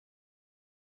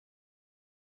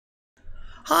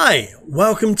Hi,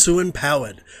 welcome to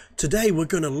Empowered. Today we're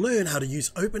going to learn how to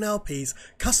use OpenLP's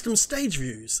custom stage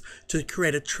views to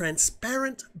create a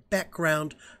transparent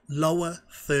background lower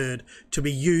third to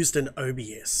be used in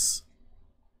OBS.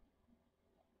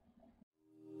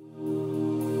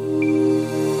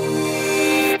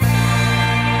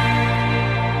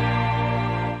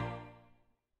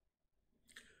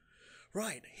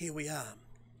 Right, here we are.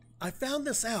 I found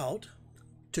this out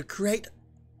to create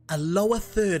a lower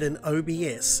third in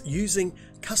OBS using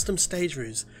custom stage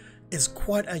views is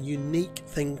quite a unique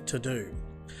thing to do.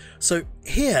 So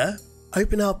here,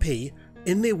 OpenLP,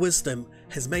 in their wisdom,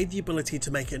 has made the ability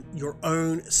to make it your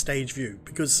own stage view,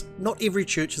 because not every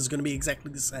church is going to be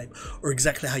exactly the same or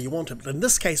exactly how you want it. But in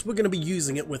this case, we're going to be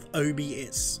using it with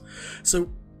OBS. So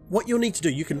what you'll need to do,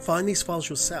 you can find these files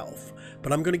yourself,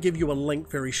 but I'm going to give you a link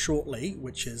very shortly,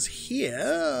 which is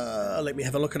here. Let me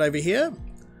have a look at over here.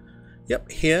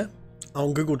 Yep, here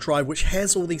on Google Drive, which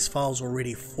has all these files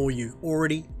already for you,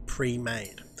 already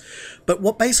pre-made. But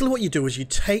basically what you do is you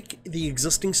take the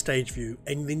existing stage view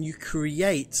and then you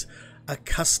create a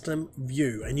custom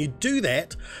view, and you do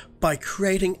that by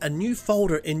creating a new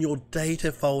folder in your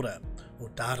data folder or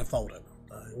data folder.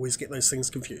 I always get those things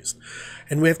confused.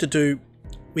 And we have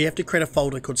to create a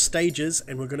folder called stages,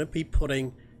 and we're going to be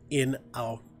putting in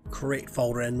our correct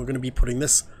folder, and we're going to be putting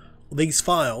these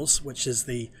files, which is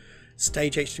the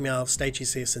stage HTML, stage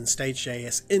CSS, and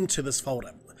stage.js into this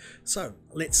folder. So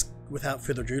without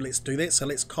further ado, let's do that. So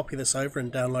let's copy this over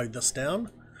and download this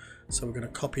down. So we're going to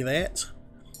copy that,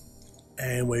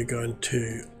 and we're going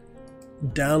to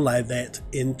download that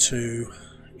into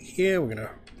here. We're going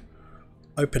to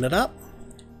open it up.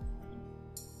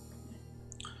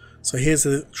 So here's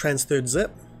the transferred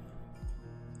zip.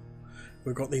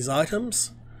 We've got these items.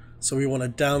 So we want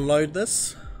to download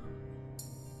this.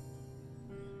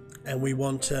 And we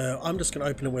want to, I'm just going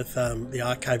to open it with the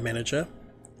archive manager.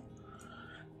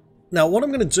 Now what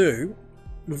I'm going to do,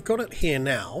 we've got it here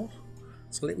now.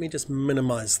 So let me just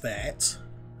minimize that.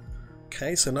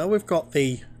 Okay, so now we've got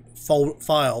the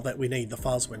file that we need, the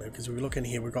files window, because if we look in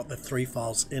here, we've got the 3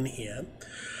 files in here.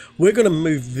 We're going to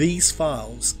move these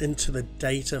files into the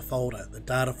data folder, the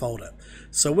data folder.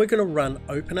 So we're going to run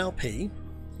OpenLP.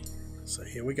 So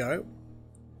here we go.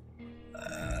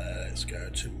 Let's go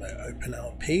to my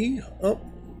OpenLP. Oh,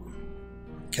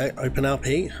 okay,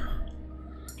 OpenLP.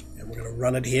 And we're going to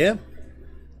run it here.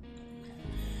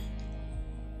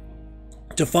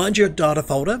 To find your data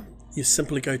folder, you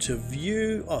simply go to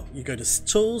View, you go to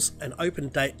Tools and Open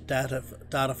Data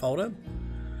Folder.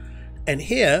 And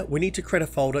here we need to create a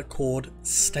folder called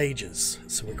Stages.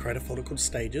 So we create a folder called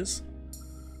Stages.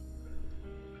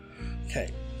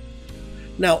 Okay.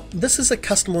 Now this is a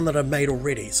custom one that I've made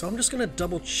already, so I'm just going to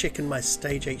double check in my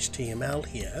stage HTML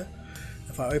here.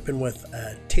 If I open with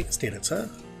a text editor,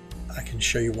 I can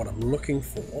show you what I'm looking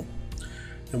for,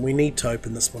 and we need to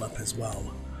open this one up as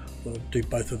well. We'll do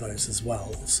both of those as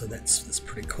well, so that's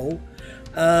pretty cool.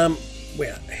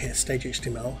 Where here, stage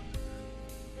HTML,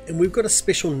 and we've got a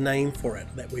special name for it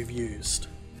that we've used,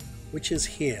 which is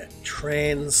here,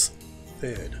 trans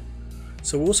third.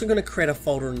 So we're also going to create a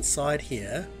folder inside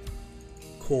here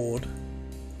called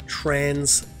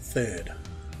trans third.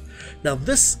 Now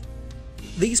these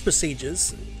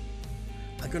procedures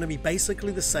are going to be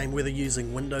basically the same whether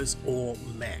using Windows or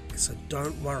Mac, so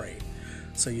don't worry.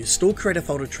 So you still create a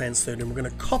folder trans third, and we're going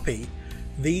to copy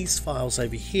these files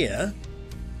over here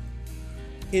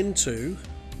into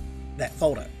that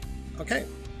folder. Okay,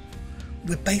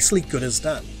 we're basically good as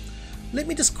done. Let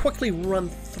me just quickly run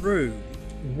through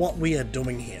what we are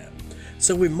doing here.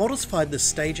 So we've modified the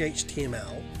stage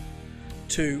HTML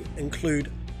to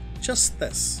include just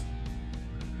this.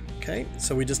 Okay,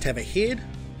 so we just have a head,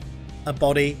 a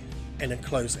body, and a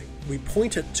closing. We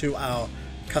point it to our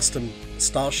custom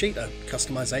style sheet, a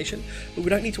customization, but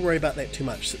we don't need to worry about that too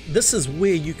much. This is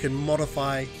where you can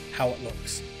modify how it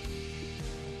looks.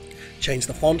 Change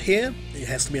the font here. It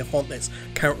has to be a font that's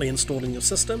currently installed in your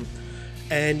system,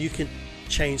 and you can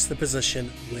change the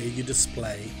position where you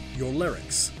display your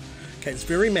lyrics. Okay, it's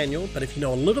very manual, but if you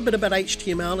know a little bit about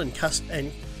HTML and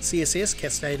CSS,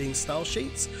 cascading style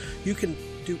sheets, you can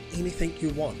do anything you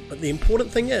want. But the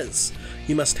important thing is,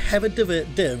 you must have a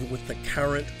div with the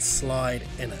current slide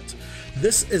in it.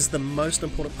 This is the most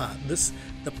important part.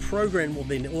 The program will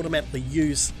then automatically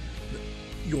use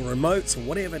your remotes or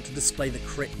whatever to display the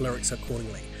correct lyrics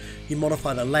accordingly. You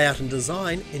modify the layout and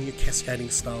design in your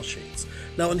cascading style sheets.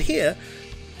 Now in here,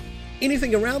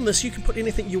 anything around this, you can put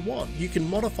anything you want. You can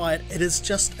modify it. It is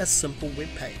just a simple web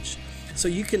page. So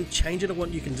you can change it,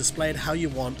 you can display it how you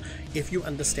want if you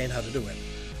understand how to do it.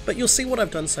 But you'll see what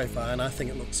I've done so far, and I think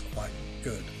it looks quite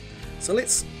good. So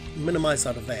let's minimize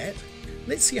out of that.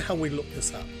 Let's see how we look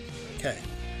this up. Okay,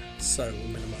 so we'll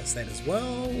minimize that as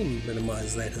well,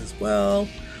 minimize that as well.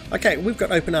 Okay, we've got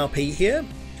OpenLP here.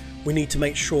 We need to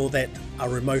make sure that our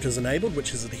remote is enabled,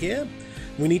 which is here.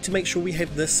 We need to make sure we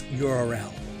have this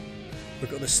URL. We've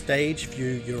got the stage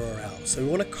view URL. So we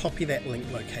want to copy that link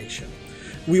location.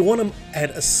 We want to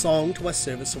add a song to our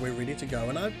server so we're ready to go.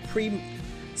 And I've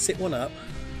pre-set one up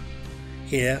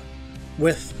here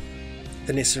with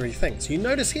the necessary things. You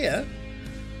notice here,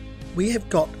 we have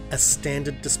got a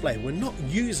standard display. We're not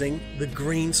using the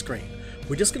green screen.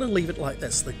 We're just going to leave it like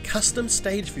this. The custom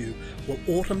stage view will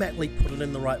automatically put it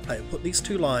in the right place. Put these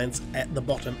two lines at the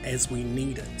bottom as we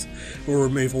need it. We'll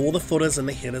remove all the footers and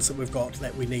the headers that we've got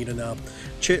that we need in our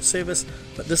church service,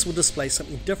 but this will display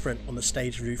something different on the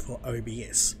stage view for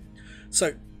OBS.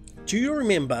 So, do you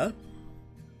remember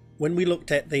when we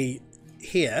looked at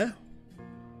here,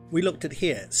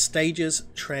 stages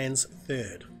trans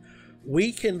third.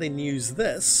 We can then use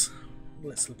this,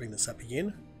 let's bring this up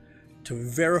again, to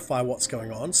verify what's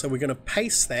going on. So we're going to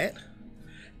paste that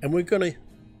and we're going to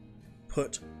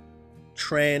put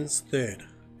trans third.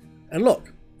 And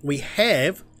look, we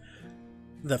have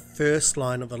the first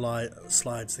line of the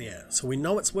slides there. So we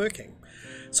know it's working.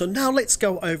 So now let's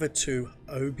go over to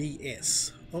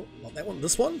OBS. Oh, not that one,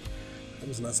 this one. That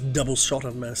was a nice double shot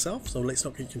of myself, so let's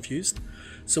not get confused.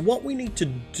 So what we need to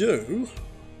do,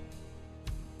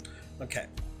 okay,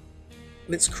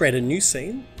 let's create a new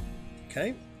scene.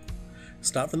 Okay,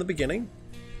 start from the beginning,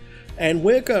 and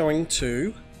we're going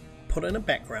to put in a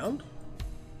background.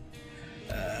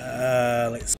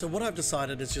 So what I've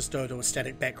decided is just go to a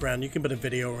static background. You can put a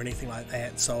video or anything like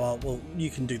that, so well,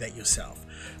 you can do that yourself.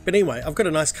 But anyway, I've got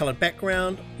a nice colored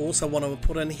background. Also, what I will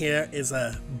put in here is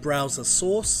a browser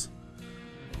source,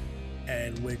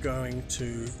 and we're going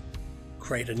to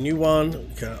create a new one.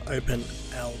 We're going to open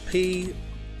LP.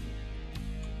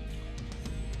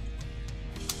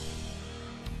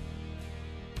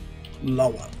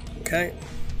 Lower. Okay,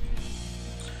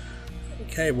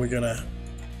 we're gonna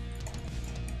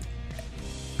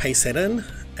paste that in,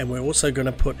 and we're also going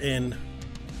to put in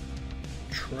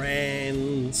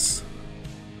trans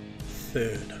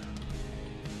third.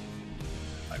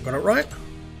 I got it right?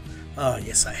 Oh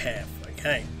yes, I have.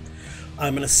 Okay,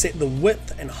 I'm going to set the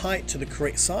width and height to the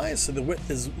correct size. So the width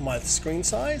is my screen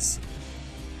size.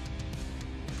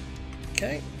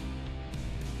 Okay,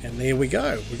 and there we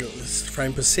go. We've got this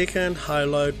frame per second, high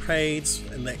load pads,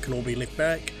 and that can all be left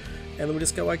back, and then we'll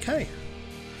just go OK.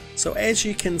 So as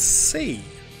you can see,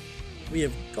 we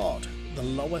have got the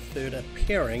lower third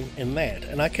appearing in that,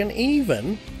 and I can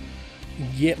even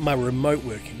get my remote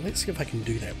working. Let's see if I can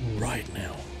do that right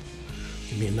now.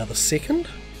 Give me another second.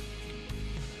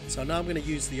 So now I'm going to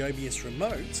use the OBS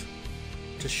remote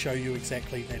to show you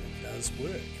exactly that it does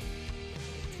work.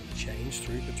 You can change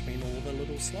through between all the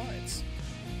little slides.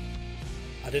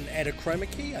 I didn't add a chroma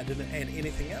key, I didn't add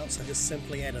anything else, I just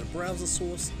simply added a browser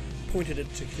source, pointed it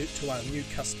to our new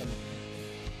custom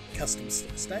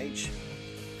stage,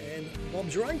 and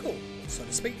Bob's your uncle, so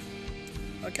to speak.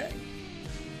 Okay,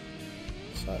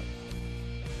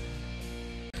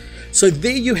 so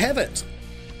there you have it.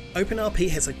 OpenLP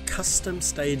has a custom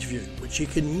stage view which you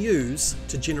can use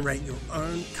to generate your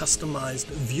own customized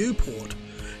viewport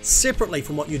separately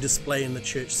from what you display in the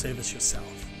church service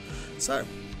yourself. So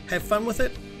have fun with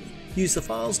it, use the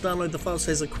files, download the files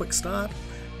as a quick start.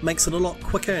 Makes it a lot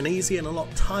quicker and easier and a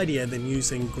lot tidier than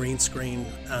using green screen,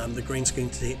 the green screen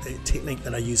technique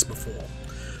that I used before.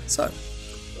 So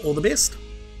all the best,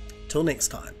 till next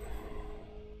time.